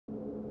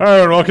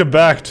Alright, welcome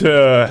back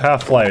to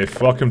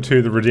Half-Life. Welcome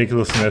to the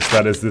ridiculousness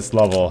that is this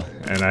level.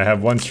 And I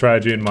have one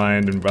strategy in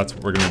mind, and that's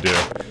what we're gonna do.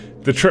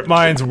 The trip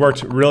mines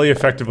worked really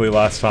effectively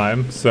last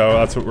time, so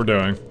that's what we're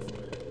doing.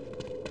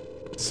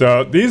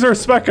 So, these are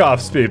Spec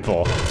Ops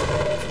people.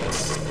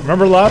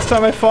 Remember last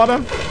time I fought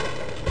them?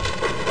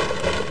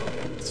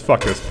 Let's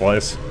fuck this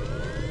place.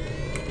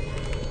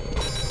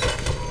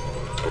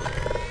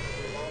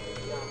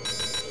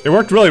 It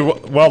worked really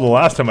well the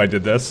last time I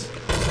did this.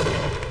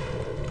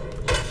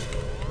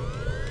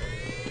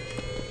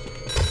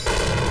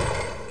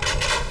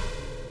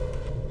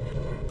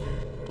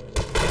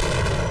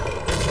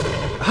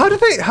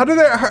 How do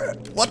they,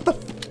 what the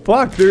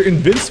fuck? They're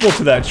invincible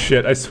to that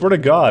shit, I swear to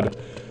God.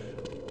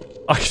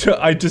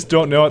 I just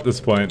don't know at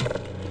this point.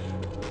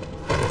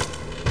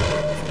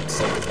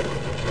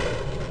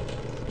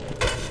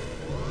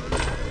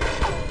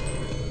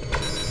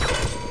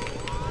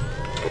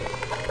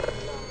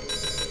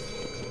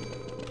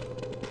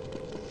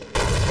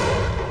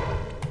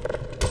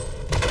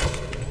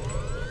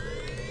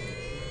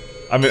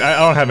 I mean, I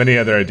don't have any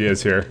other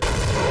ideas here.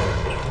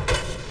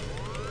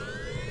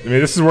 I mean,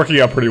 this is working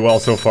out pretty well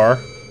so far.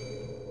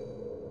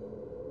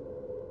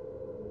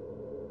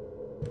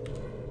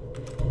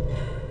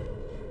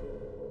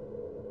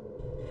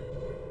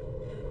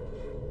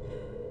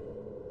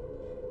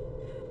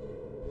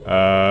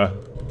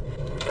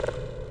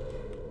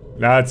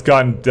 Now it's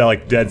gone,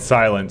 like, dead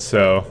silent,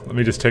 so let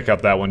me just take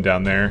out that one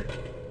down there.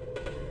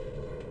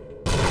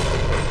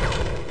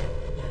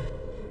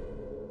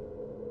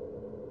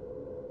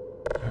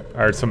 I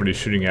heard somebody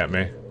shooting at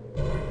me.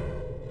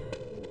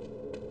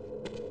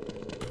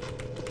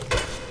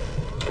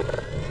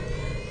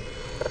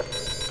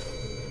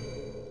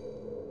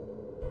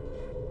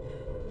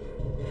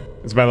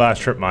 It's my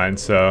last trip mine,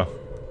 so...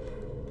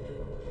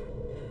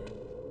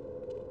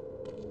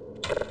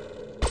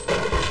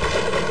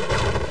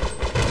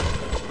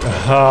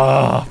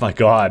 Oh my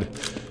God.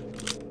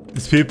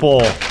 These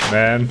people,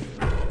 man.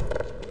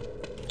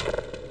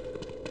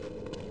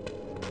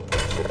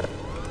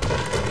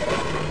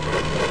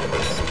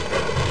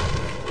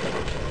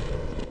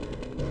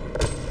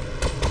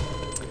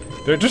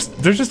 They're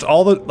just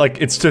all the,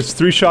 like, it's just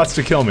 3 shots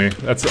to kill me.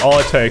 That's all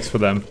it takes for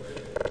them.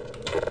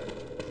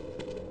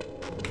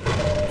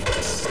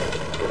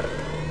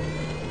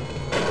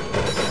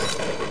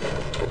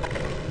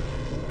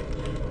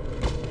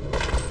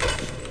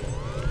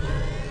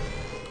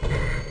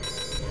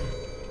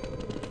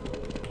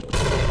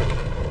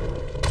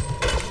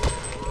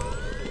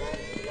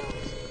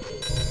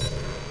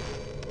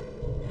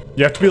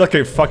 You have to be like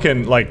a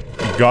fucking, like,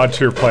 god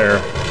tier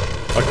player.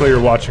 Luckily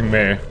you're watching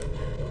me.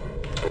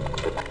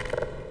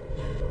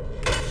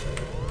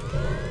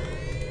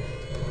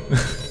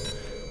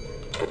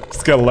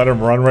 Just gotta let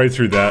him run right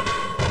through that.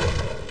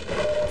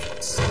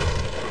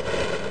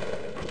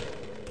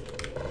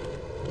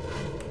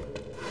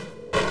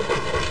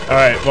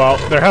 Alright, well,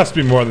 there has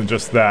to be more than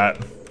just that.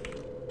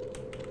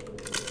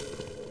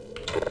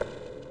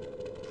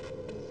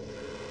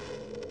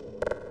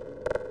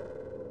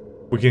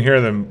 We can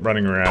hear them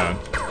running around.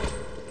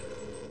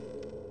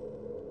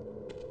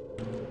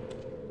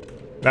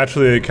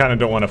 Naturally, they kind of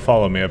don't want to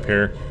follow me up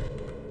here.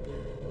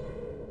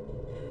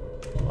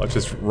 Let's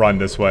just run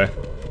this way.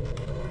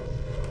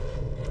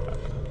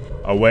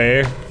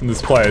 Away from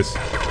this place.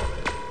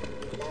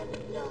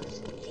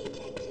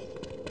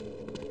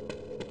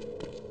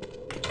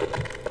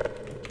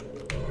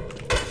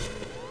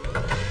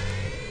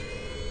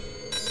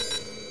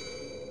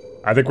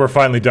 I think we're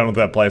finally done with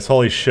that place.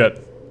 Holy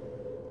shit.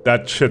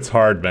 That shit's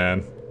hard,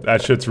 man.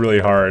 That shit's really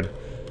hard.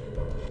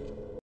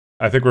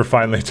 I think we're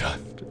finally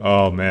done.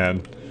 Oh,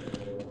 man.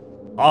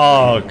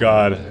 Oh,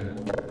 God.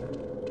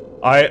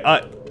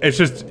 It's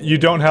just, you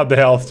don't have the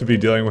health to be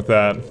dealing with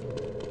that.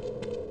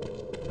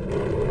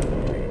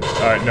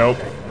 Alright, nope.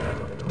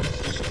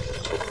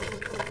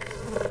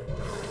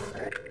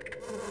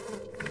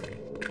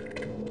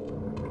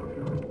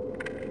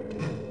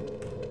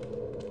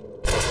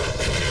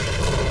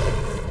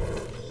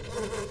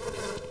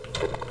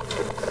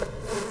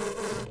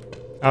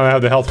 I don't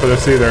have the health for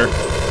this either.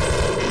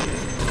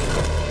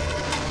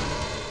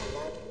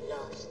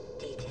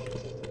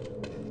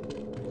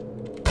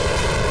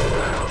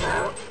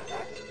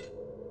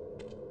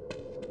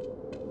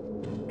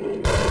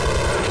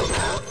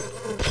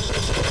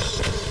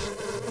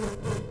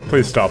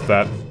 Please stop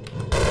that.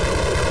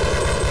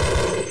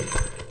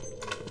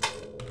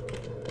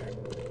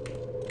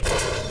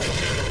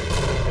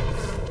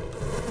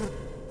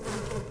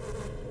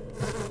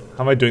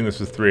 How am I doing this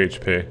with 3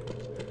 HP?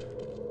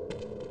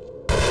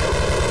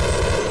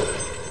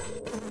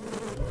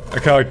 I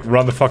kinda like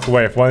run the fuck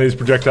away. If one of these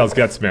projectiles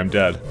gets me, I'm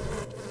dead.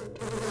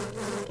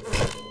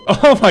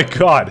 Oh my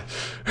God!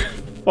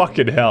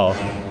 Fucking hell.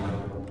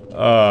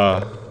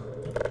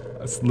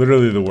 That's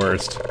literally the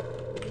worst.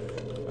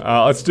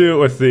 Let's do it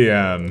with the,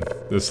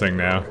 this thing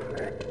now.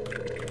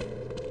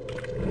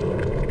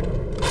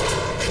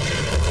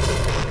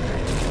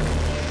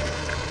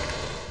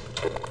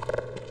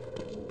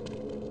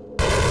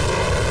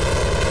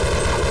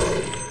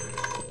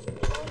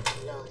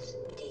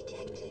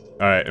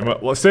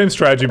 Alright, well, same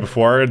strategy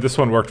before. This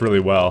one worked really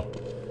well.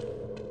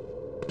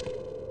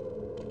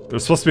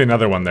 There's supposed to be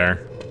another one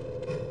there.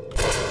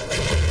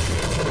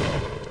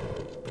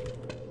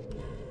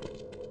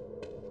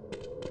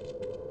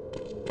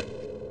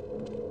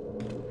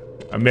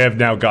 I may have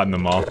now gotten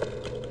them all.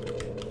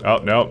 Oh,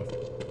 no.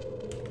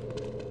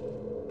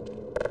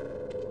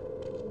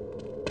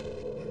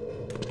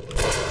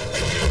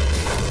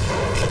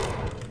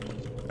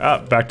 Ah,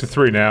 back to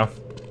 3 now.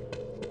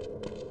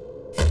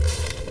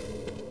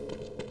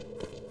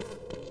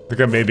 I think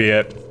that may be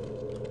it.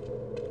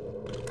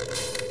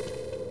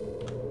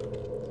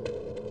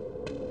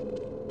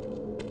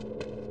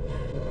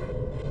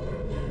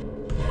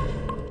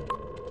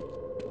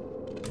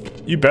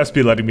 You best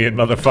be letting me in,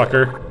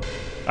 motherfucker.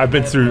 I've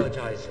been through... I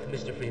apologize,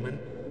 Mr. Freeman,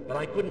 but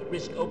I couldn't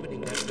risk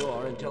opening that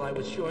door until I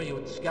was sure you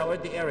had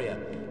scoured the area.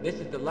 This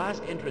is the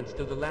last entrance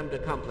to the Lambda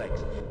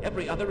complex.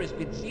 Every other has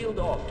been sealed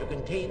off to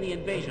contain the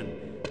invasion.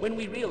 When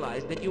we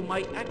realized that you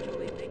might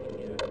actually make it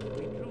here,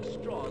 we drew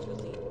straws to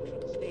see who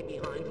should stay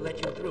behind to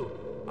let you through.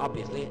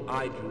 Obviously,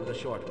 I drew the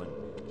short one.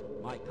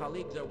 My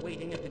colleagues are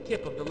waiting at the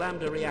tip of the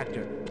Lambda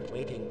reactor.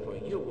 Waiting for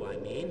you, I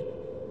mean.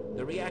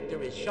 The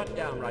reactor is shut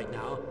down right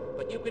now,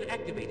 but you can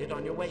activate it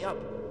on your way up.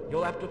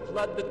 You'll have to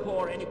flood the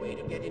core anyway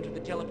to get into the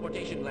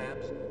teleportation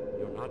labs.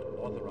 You're not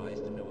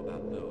authorized to know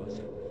about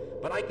those.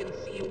 But I can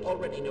see you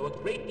already know a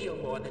great deal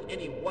more than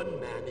any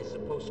one man is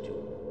supposed to.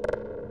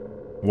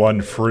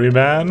 One free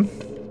man?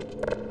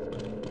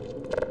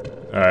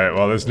 Alright,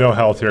 well there's no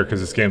health here because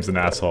this game's an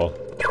asshole.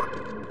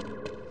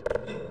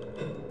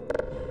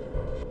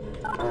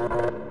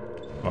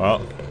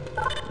 Well.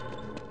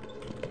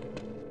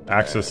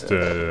 Access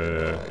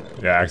to...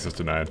 yeah, access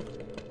denied.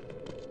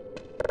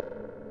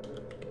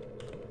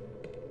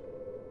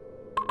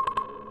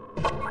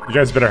 You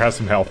guys better have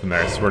some health in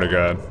there, I swear to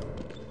God.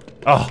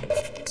 Oh!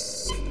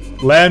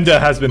 Lambda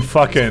has been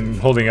fucking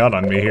holding out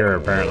on me here,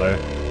 apparently.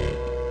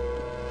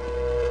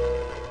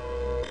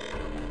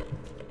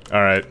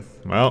 Alright,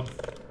 well.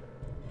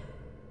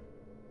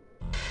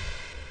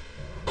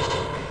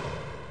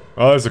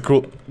 Oh, there's a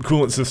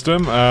coolant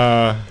system,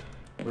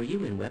 Were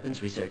you in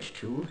weapons research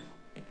too?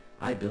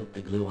 I built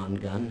the glue-on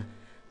gun,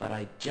 but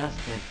I just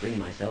can't bring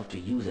myself to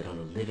use it on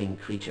a living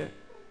creature.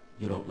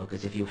 You don't look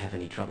as if you have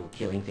any trouble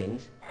killing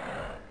things.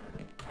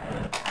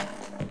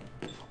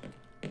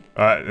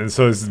 and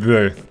so is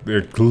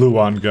the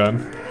glue-on gun.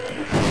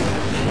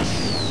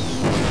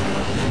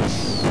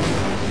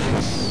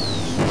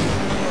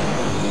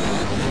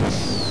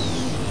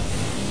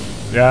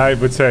 Yeah, I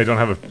would say I don't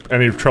have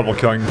any trouble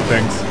killing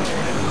things.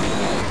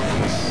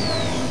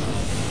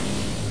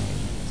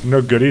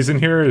 No goodies in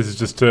here? Is it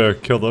just to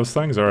kill those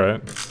things?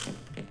 Alright.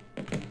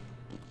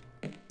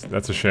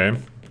 That's a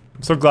shame.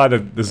 I'm so glad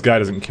that this guy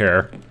doesn't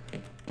care.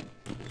 Get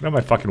out of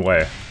my fucking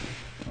way.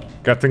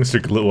 Got things to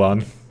glue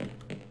on.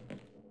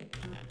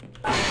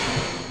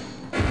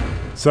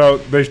 So,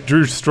 they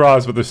drew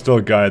straws, but there's still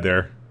a guy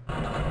there.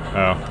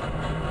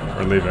 Oh.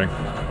 We're leaving.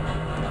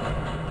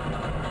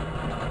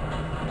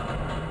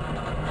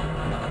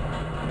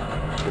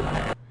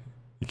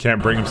 He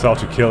can't bring himself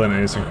to kill an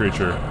innocent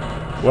creature.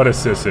 What a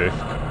sissy.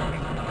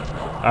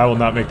 I will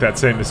not make that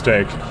same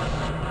mistake.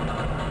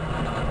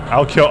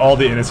 I'll kill all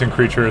the innocent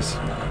creatures.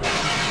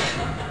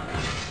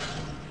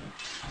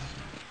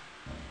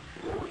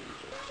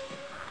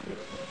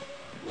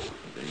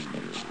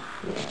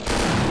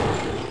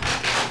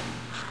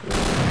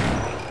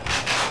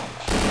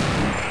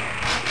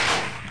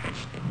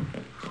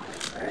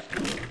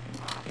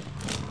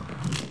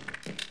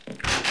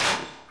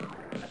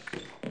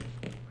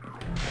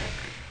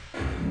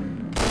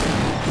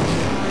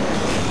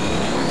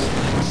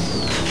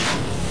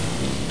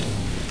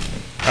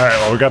 Alright,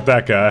 well, we got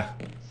that guy.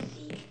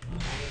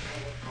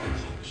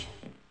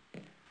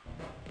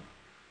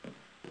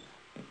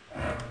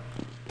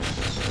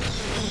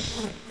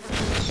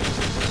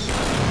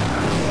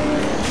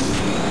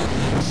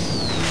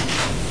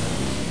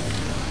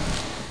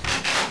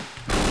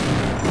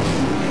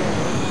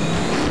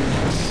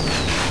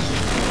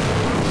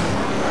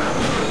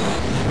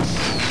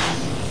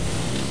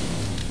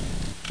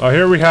 Well,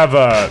 here we have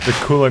the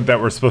coolant that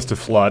we're supposed to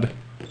flood.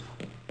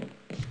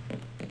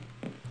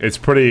 It's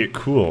pretty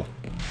cool.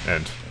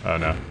 And, oh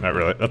no, not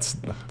really. That's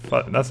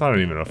not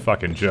even a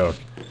fucking joke.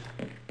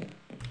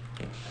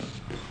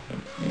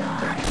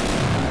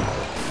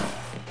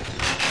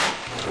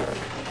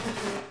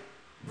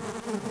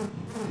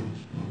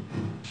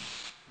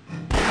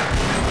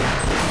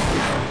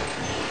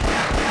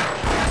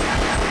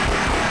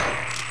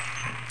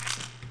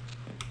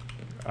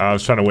 I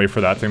was trying to wait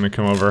for that thing to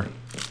come over.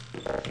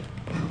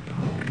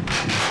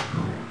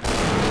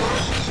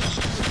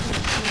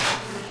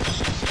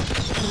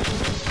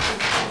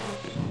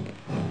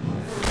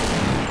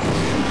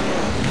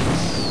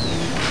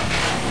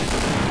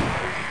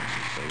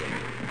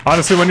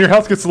 Honestly, when your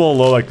health gets a little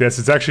low like this,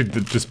 it's actually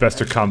just best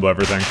to combo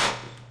everything.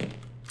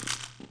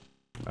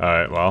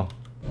 Alright, well.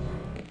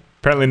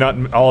 Apparently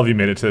not all of you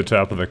made it to the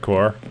top of the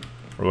core.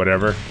 Or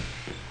whatever.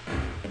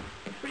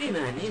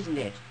 Freeman, isn't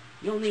it?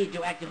 You'll need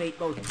to activate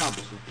both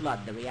pumps to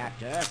flood the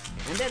reactor,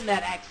 and then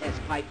that access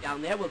pipe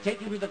down there will take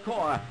you to the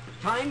core.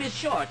 Time is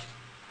short.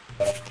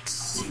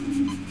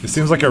 It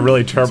seems like a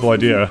really terrible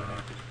idea.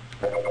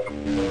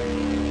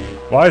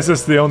 Why is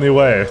this the only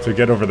way to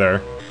get over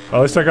there?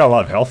 Well, at least I got a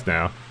lot of health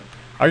now.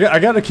 I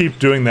gotta keep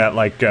doing that,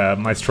 like,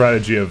 my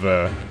strategy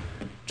of,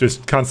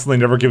 just constantly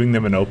never giving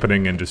them an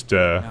opening and just,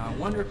 Now, I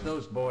wonder if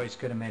those boys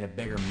could have made a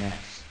bigger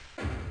mess.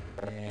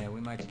 Yeah, we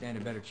might stand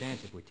a better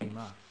chance if we team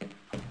up.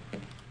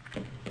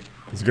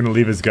 He's gonna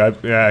leave his guy.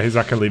 Yeah, he's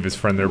not gonna leave his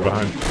friend there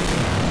behind.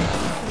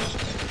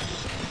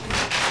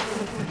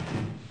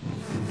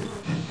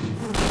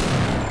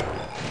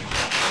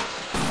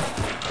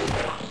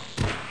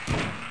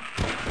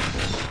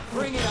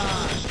 Bring it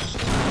on!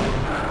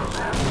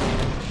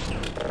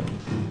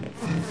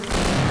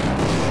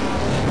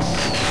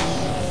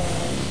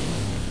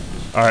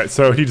 Alright,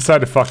 so he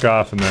decided to fuck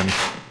off and then...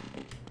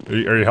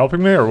 Are you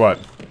helping me or what?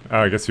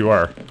 Oh, I guess you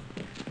are.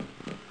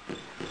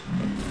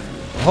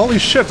 Holy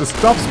shit, just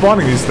stop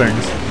spawning these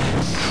things.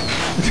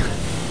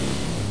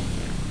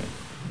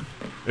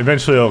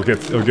 Eventually it'll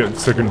get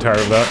sick and tired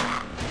of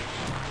that.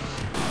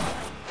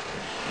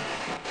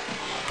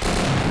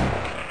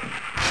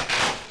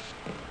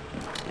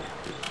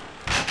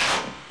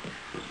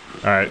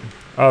 Alright.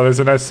 Oh, there's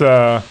a nice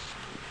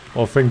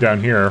little thing down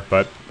here,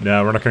 but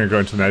no, we're not gonna go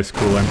into the nice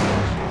cooling.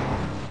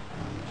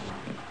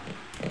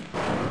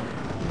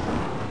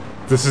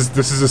 This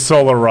is a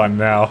solo run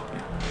now.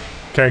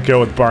 Can't go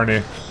with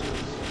Barney.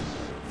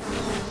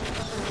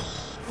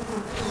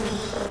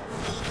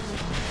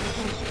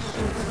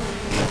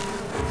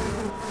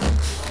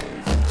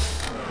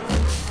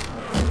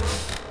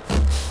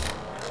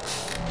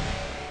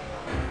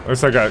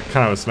 Looks like I got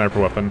kind of a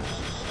sniper weapon.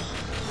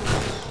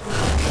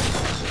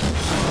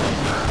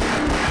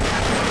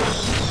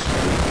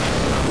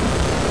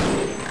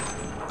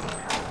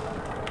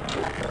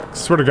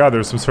 Swear to God,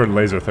 there's some sort of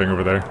laser thing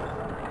over there.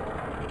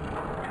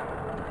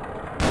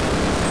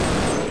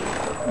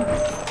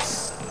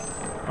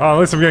 Oh, at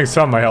least I'm getting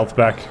some of my health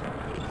back.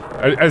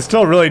 I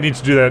still really need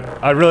to do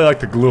that. I really like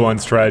the glue-on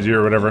strategy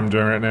or whatever I'm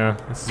doing right now.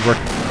 This is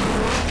working.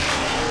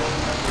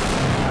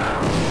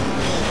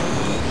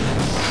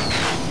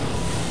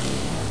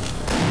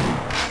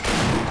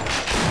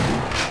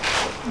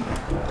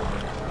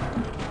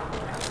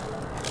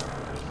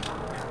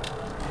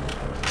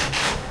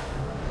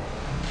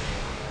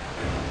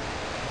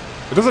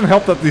 It doesn't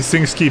help that these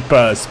things keep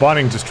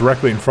spawning just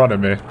directly in front of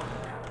me.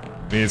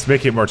 I mean, it's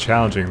making it more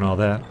challenging and all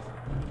that.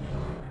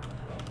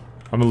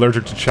 I'm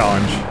allergic to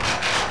challenge.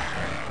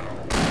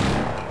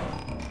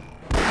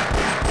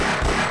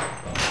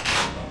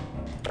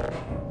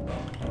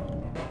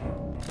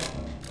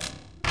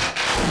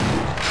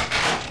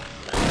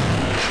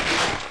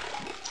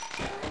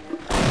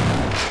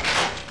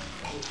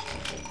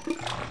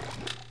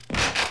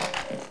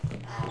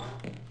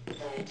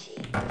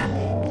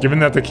 Given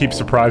that they keep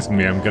surprising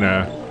me, I'm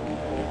gonna...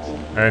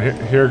 And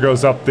here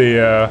goes up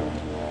the,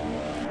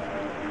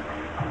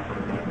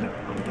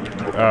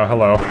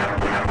 hello.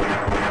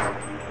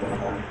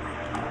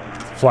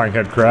 Flying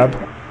head crab.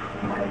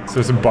 So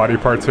there's some body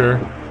parts here.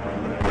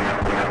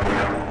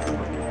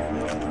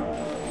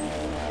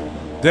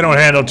 They don't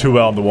handle too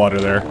well in the water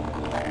there.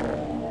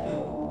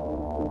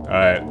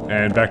 Alright,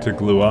 and back to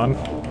glue on.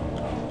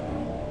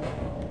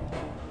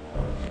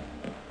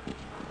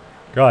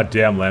 God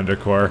damn, Lambda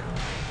Core.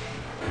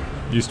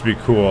 Used to be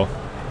cool.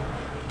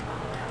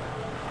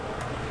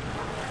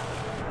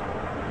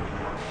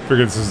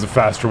 Figured this is a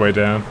faster way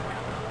down.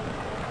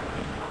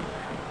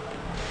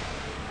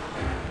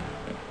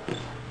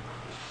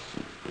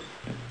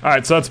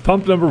 Alright, so that's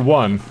pump number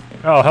 1.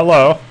 Oh,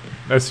 hello.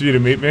 Nice of you to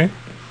meet me.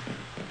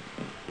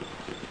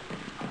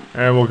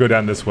 And we'll go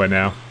down this way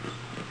now.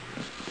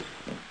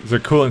 There's a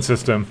coolant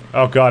system.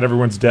 Oh god,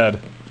 everyone's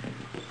dead.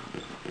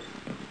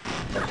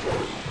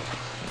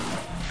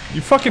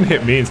 You fucking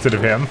hit me instead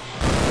of him.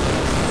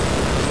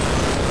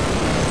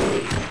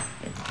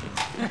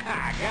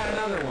 Got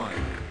another one.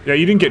 Yeah,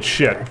 you didn't get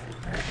shit.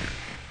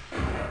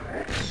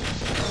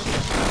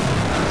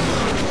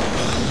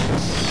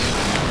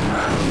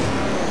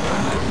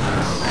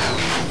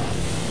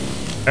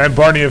 And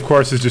Barney, of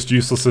course, is just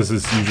useless as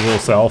his usual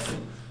self.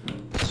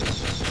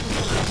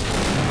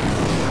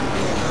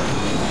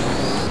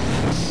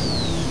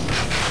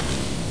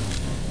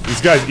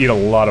 These guys eat a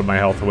lot of my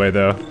health away,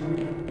 though.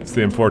 It's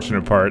the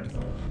unfortunate part.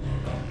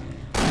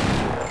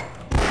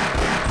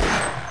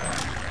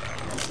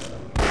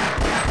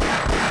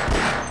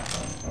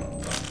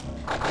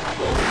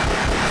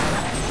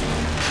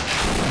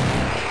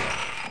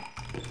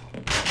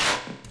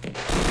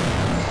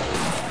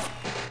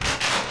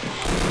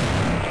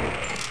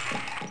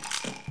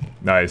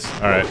 Nice.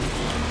 Alright.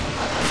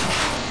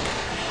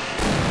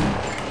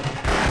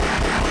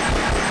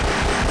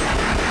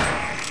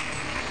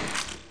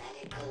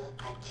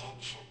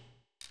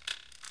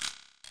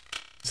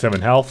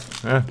 Seven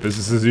health.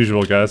 Business as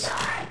usual, guys.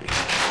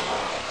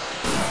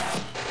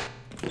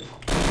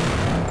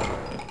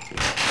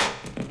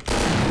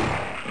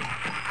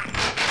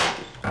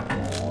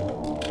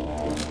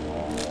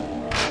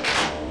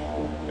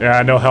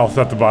 Yeah, no health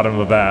at the bottom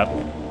of that.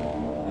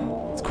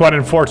 It's quite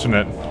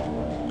unfortunate.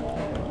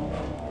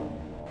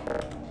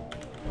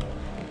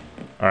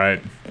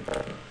 Alright.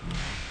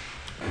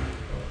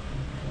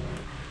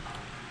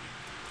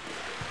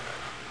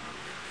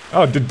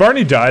 Oh, did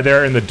Barney die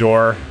there in the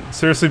door?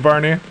 Seriously,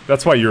 Barney?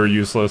 That's why you were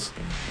useless.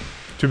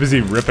 Too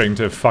busy ripping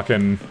to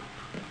fucking...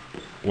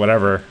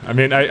 whatever. I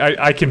mean,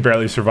 I can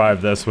barely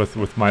survive this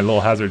with my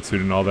little hazard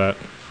suit and all that.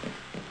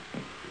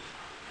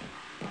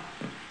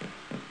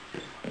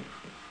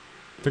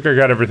 I think I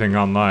got everything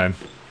online.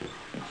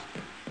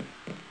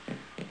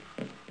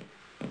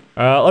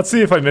 Let's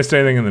see if I missed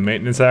anything in the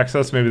maintenance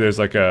access. Maybe there's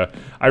like a...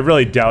 I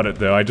really doubt it,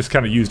 though. I just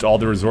kind of used all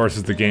the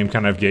resources the game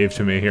kind of gave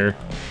to me here.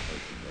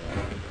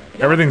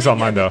 Everything's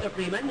online, though. Mr.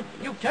 Freeman,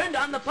 you've turned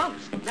on the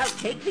pumps. Now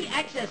take the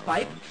access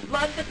pipe,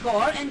 plug the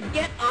core, and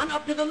get on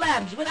up to the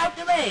labs without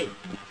delay.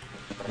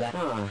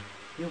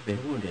 You've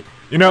been wounded.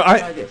 You know,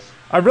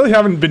 I really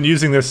haven't been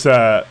using this,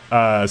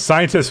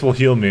 scientists will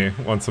heal me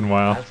once in a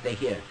while. I'll stay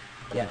here.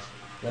 Yes,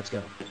 let's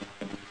go.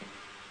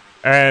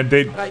 And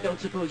they... I don't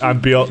suppose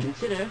I'm you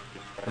consider.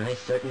 I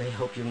certainly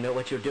hope you know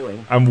what you're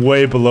doing. I'm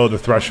way below the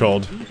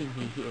threshold. Leaving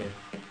me here.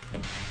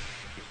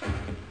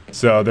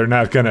 So they're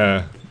not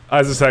gonna...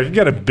 As I said, I can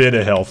get a bit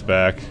of health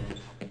back.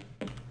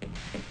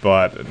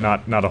 But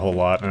not a whole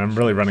lot. And I'm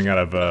really running out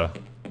of,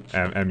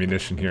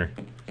 ammunition here.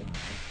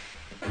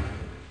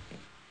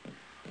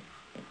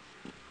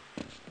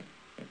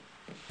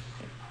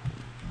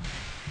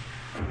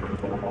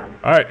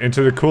 Alright,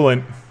 into the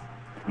coolant.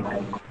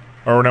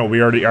 Or no,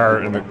 we already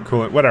are in the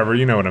coolant. Whatever,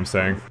 you know what I'm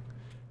saying.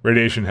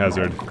 Radiation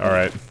hazard.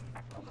 Alright.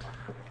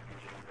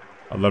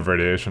 I love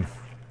radiation.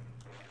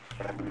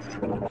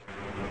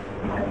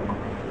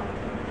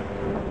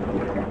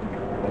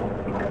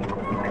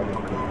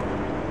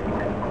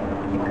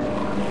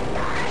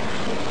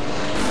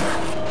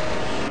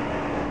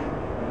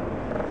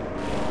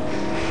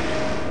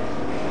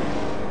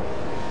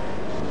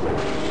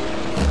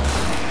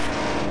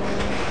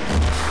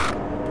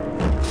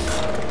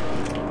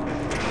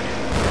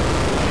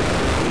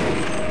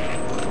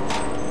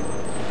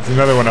 There's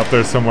another one up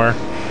there somewhere.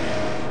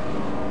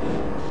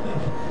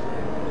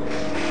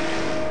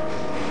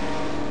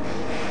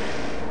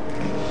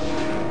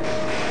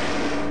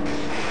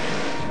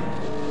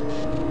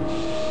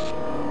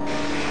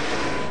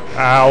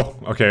 Ow!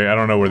 Okay, I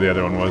don't know where the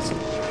other one was.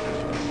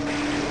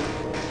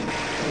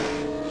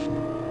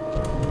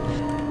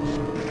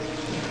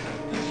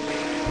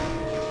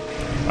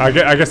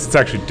 I guess it's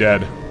actually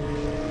dead.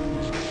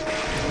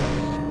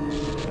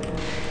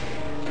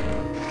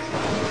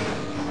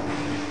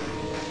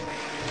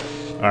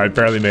 Alright,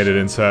 barely made it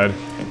inside.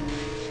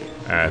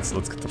 Let's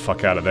get the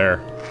fuck out of there.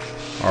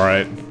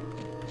 Alright.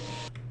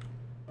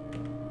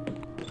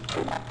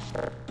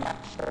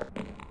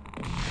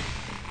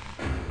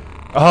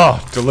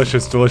 Oh,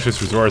 delicious,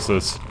 delicious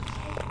resources.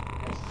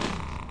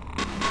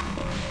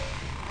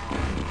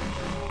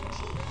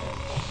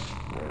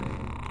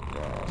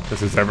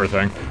 This is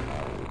everything.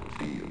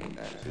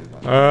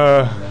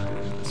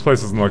 This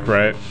place doesn't look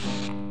right.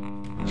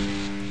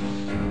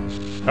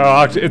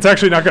 Oh, it's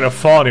actually not gonna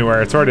fall anywhere.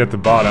 It's already at the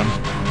bottom.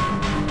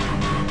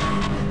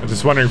 I'm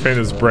just wondering if any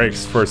of this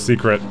breaks for a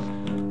secret.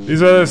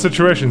 These are the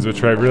situations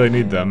which I really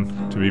need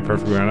them, to be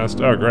perfectly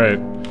honest. Oh, great.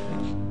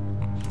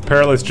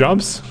 Perilous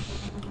jumps?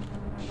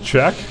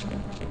 Check.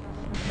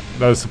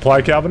 The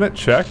supply cabinet?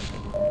 Check.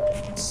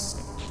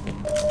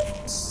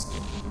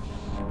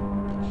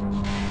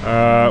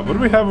 What do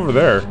we have over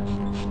there?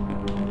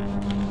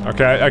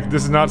 Okay,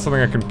 this is not something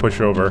I can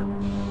push over.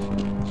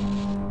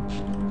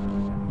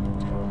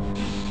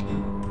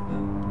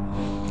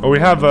 Oh, we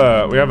have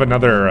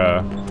another,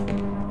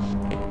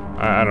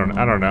 I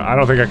don't know. I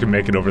don't think I can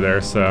make it over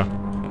there, so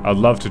I'd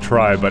love to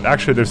try, but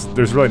actually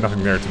there's really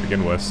nothing there to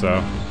begin with,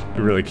 so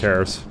who really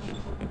cares?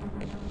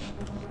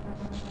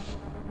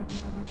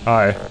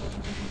 Hi.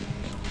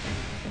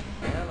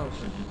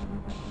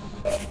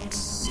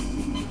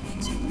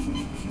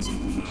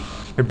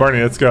 Hey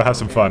Barney, let's go have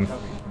some fun.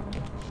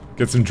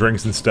 Get some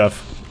drinks and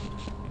stuff.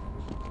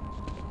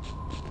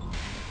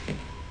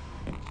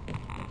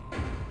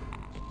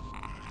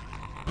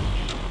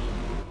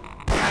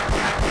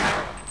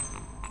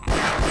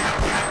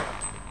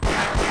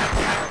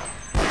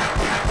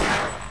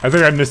 I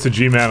think I missed a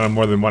G-Man on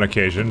more than one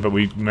occasion, but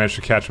we managed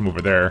to catch him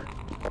over there.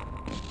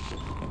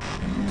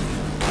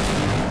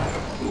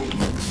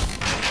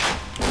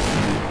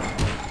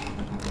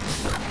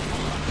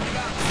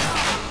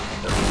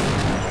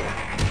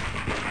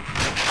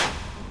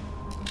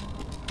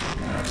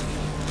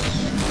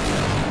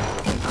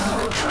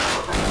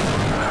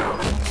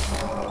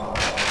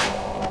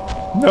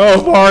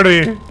 No,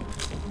 Barney!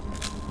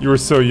 You were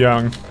so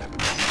young.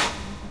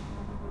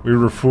 We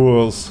were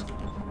fools.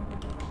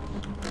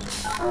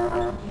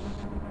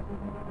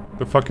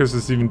 The fuck does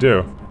this even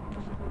do?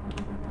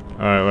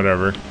 Alright,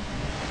 whatever.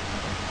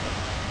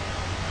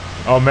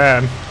 Oh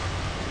man.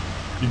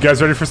 You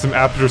guys ready for some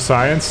Aperture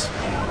Science?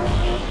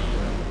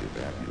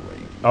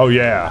 Oh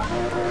yeah.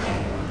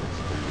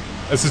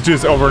 Let's just do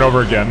this over and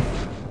over again.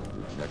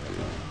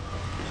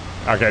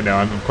 Okay, no,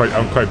 I'm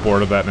quite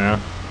bored of that now.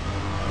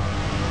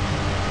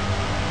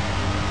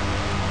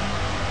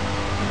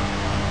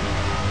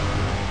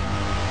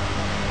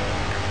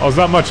 Oh, there's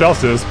not much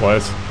else to this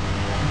place.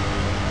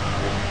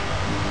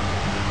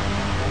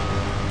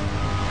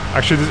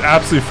 Actually, there's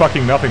absolutely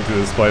fucking nothing to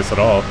this place at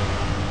all.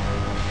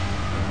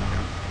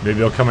 Maybe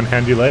it'll come in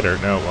handy later.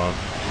 No, it won't.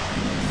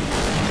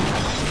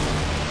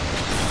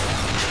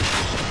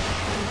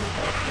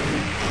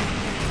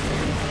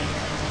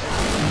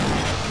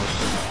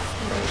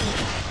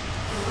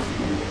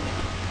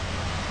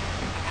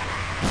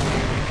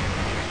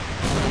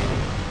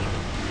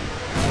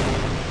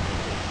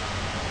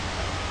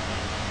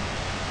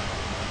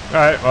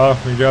 Alright, well,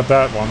 we got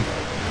that one.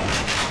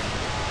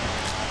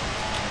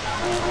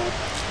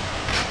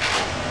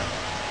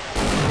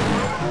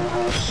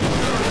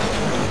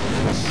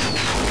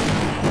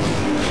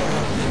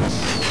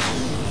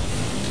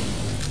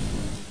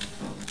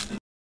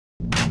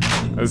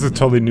 This is a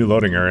totally new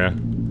loading area.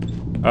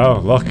 Oh,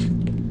 look.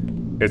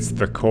 It's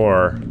the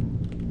core.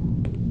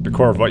 The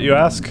core of what, you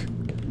ask?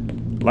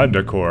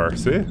 Lambda core.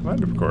 See?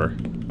 Lambda core.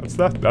 That's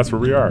that. That's where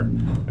we are.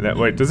 And that,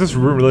 wait, does this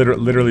room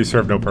literally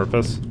serve no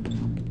purpose?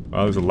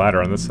 Well, there's a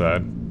ladder on this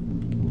side.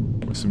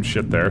 With some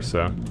shit there,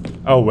 so...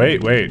 Oh,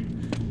 wait.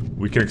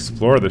 We can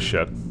explore this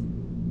shit.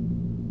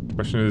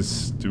 Question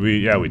is, do we...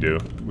 Yeah, we do.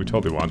 We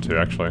totally want to,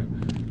 actually.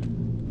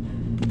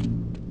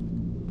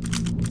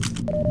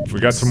 We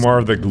got some more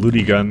of the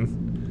gluty gun.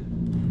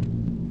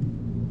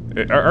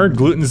 Aren't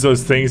glutens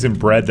those things in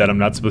bread that I'm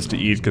not supposed to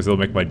eat because they'll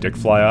make my dick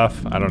fly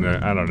off? I don't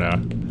know.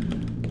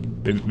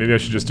 Maybe I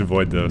should just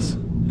avoid those.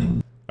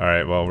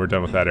 Alright, well, we're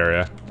done with that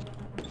area.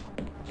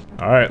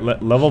 Alright,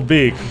 level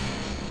B.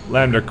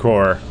 Lambda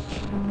core.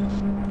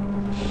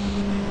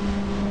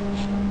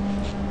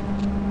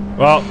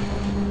 Well,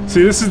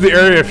 see, this is the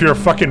area if you're a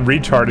fucking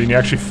retard and you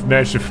actually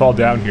manage to fall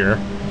down here.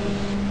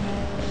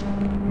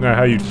 Know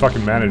how you'd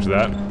fucking manage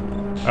that.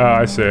 Oh,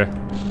 I see.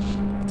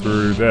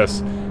 Through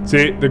this.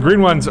 See, the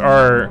green ones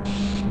are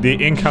the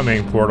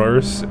incoming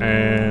portals,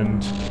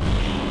 and...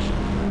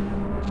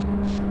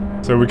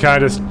 So we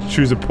kind of just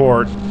choose a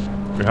port,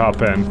 we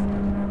hop in.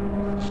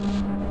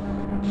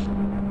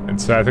 And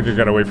so I think I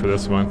gotta wait for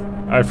this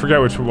one. I forget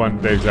which one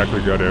they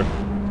exactly go to.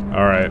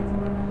 Alright.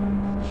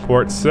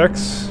 Port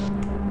 6.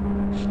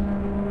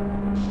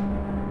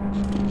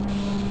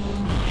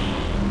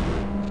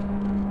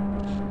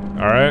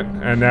 Alright,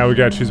 and now we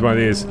gotta choose one of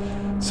these.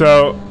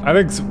 So, I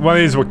think one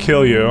of these will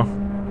kill you.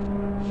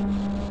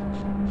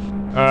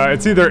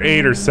 It's either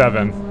 8 or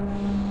 7.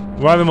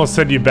 One of them will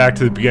send you back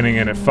to the beginning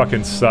and it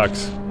fucking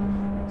sucks.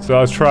 So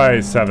let's try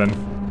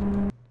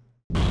 7.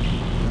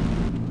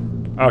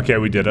 Okay,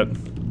 we did it.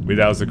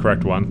 That was the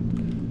correct one.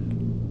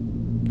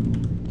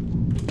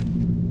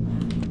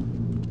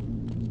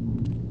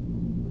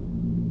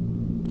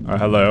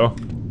 Hello.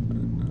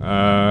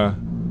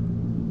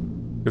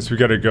 Guess we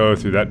gotta go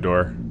through that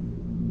door.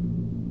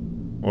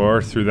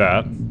 Or through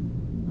that.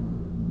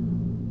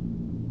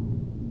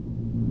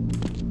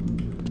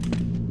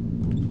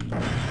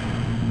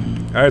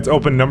 Alright, it's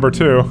open number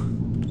 2.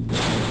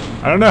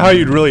 I don't know how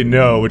you'd really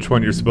know which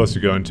one you're supposed to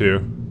go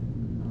into.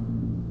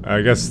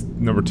 I guess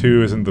number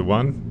 2 isn't the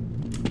one.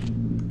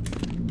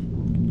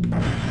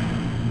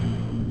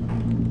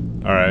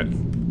 Alright.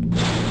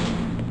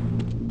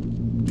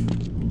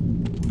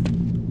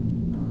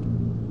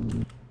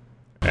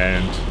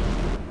 And...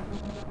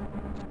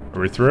 Are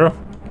we through?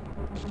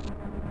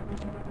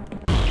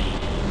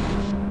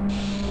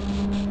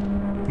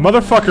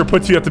 Motherfucker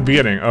puts you at the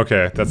beginning.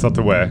 Okay, that's not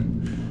the way.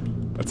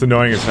 That's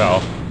annoying as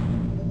hell.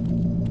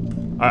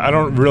 I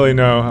don't really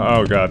know.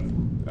 Oh god.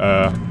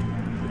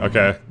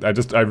 Okay.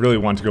 I really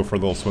want to go for a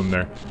little swim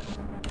there.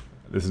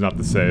 This is not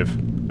the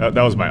save. That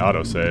was my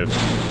auto-save.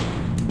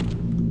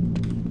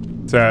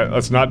 So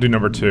let's not do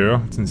number 2.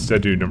 Let's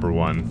instead do number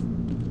 1.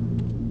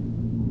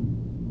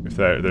 If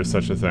there's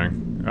such a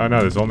thing. Oh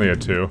no, there's only a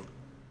 2.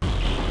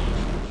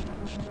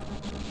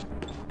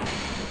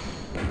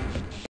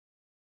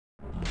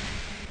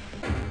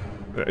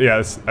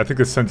 Yeah, I think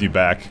this sends you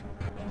back.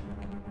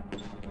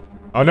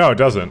 Oh no, it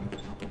doesn't.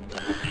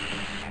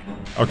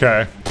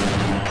 Okay.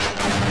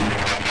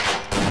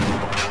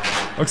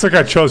 Looks like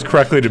I chose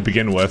correctly to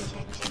begin with.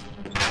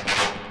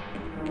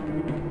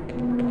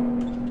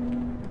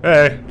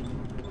 Hey.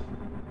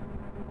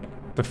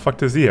 What the fuck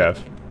does he have?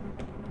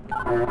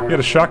 He had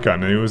a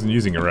shotgun and he wasn't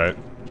using it right.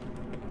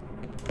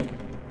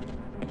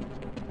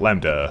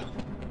 Lambda.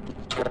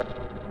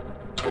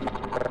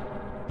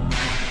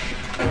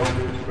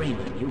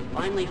 Freeman, you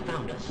finally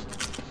found us.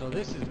 So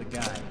this is the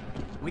guy.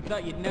 We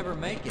thought you'd never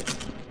make it.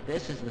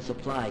 This is the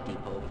supply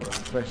depot for our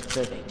first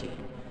survey team.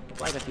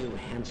 Quite a few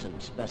handsome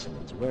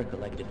specimens were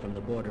collected from the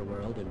border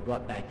world and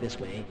brought back this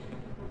way,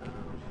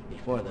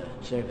 before the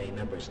survey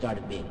members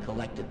started being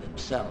collected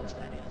themselves,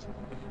 that is.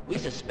 We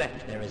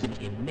suspect there is an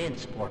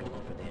immense portal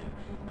over there,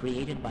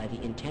 created by the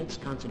intense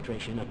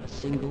concentration of a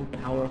single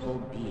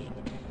powerful being.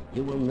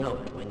 You will know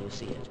it when you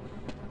see it.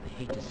 I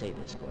hate to say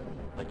this, Gordon,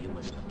 but you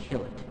must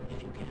kill it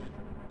if you can.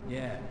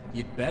 Yeah,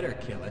 you'd better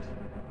kill it.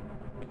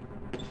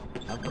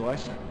 Of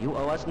course, you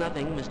owe us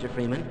nothing, Mr.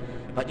 Freeman,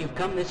 but you've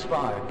come this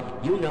far.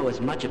 You know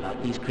as much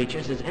about these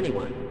creatures as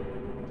anyone.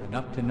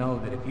 Enough to know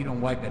that if you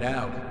don't wipe it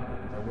out,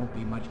 there won't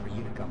be much for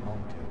you to come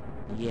home to.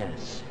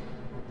 Yes.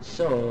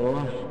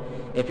 So,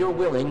 if you're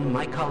willing,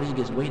 my colleague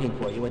is waiting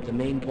for you at the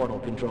main portal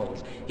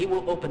controls. He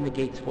will open the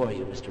gates for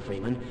you, Mr.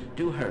 Freeman.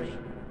 Do hurry.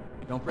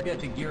 Don't forget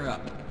to gear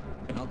up.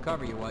 I'll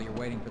cover you while you're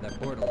waiting for that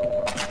portal to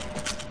open.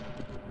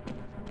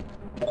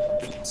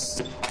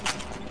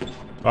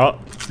 Well,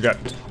 we got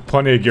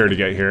plenty of gear to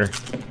get here.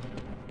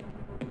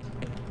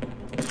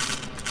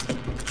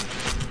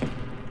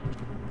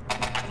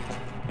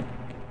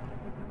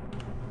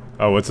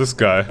 Oh, what's this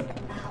guy?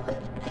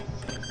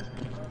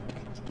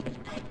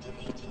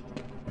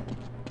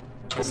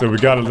 So we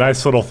got a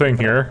nice little thing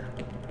here.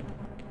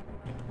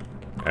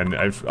 And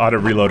I've ought to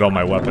reload all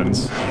my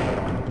weapons.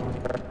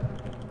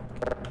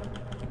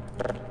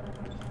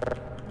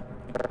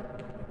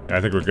 Yeah,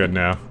 I think we're good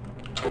now.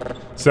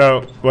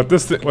 So what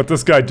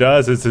this guy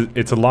does is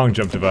it's a long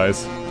jump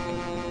device.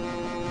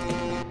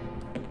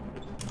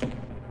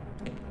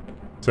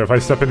 So if I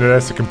step into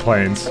this, it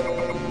complains.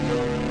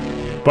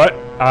 But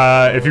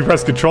if you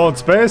press Control and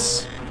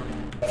space,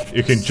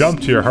 you can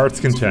jump to your heart's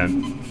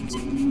content.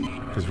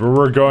 Because where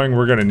we're going,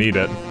 we're gonna need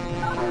it.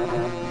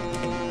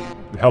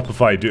 It'd help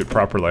if I do it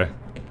properly.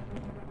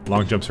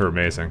 Long jumps are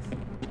amazing.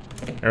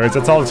 Anyways,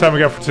 that's all the time we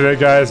got for today,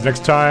 guys.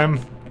 Next time,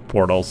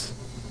 portals.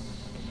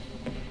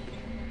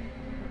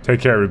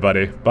 Take care,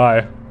 everybody.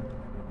 Bye.